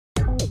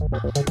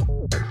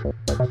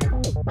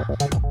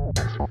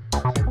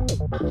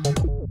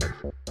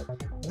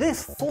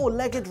This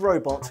four-legged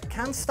robot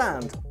can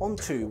stand on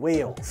two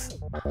wheels.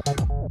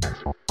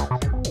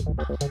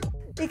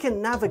 It can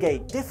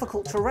navigate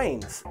difficult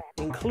terrains,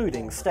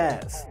 including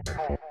stairs.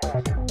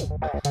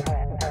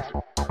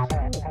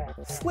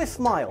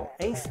 Swissmile,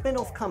 a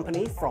spin-off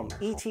company from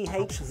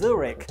ETH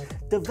Zurich,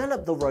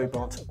 developed the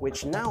robot,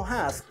 which now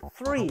has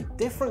three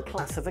different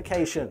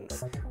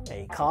classifications: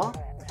 a car,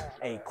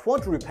 a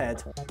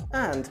quadruped,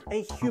 and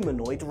a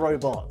humanoid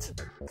robot.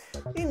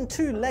 In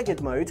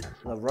two-legged mode,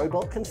 the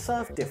robot can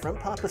serve different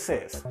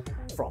purposes,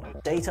 from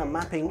data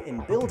mapping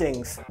in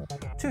buildings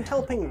to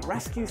helping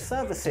rescue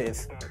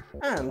services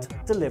and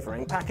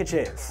delivering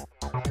packages.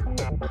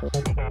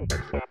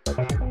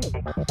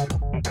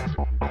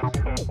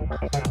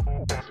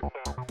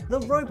 The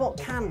robot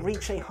can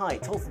reach a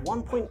height of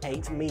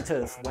 1.8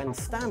 meters when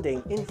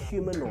standing in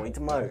humanoid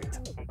mode.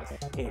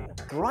 In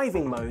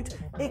driving mode,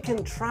 it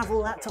can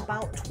travel at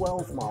about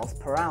 12 miles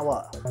per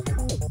hour.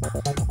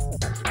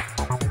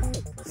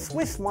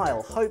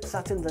 Swissmile hopes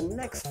that in the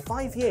next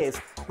 5 years,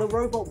 the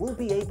robot will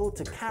be able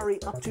to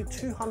carry up to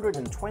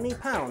 220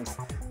 pounds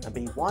and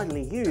be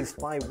widely used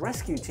by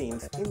rescue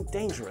teams in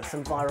dangerous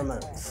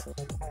environments.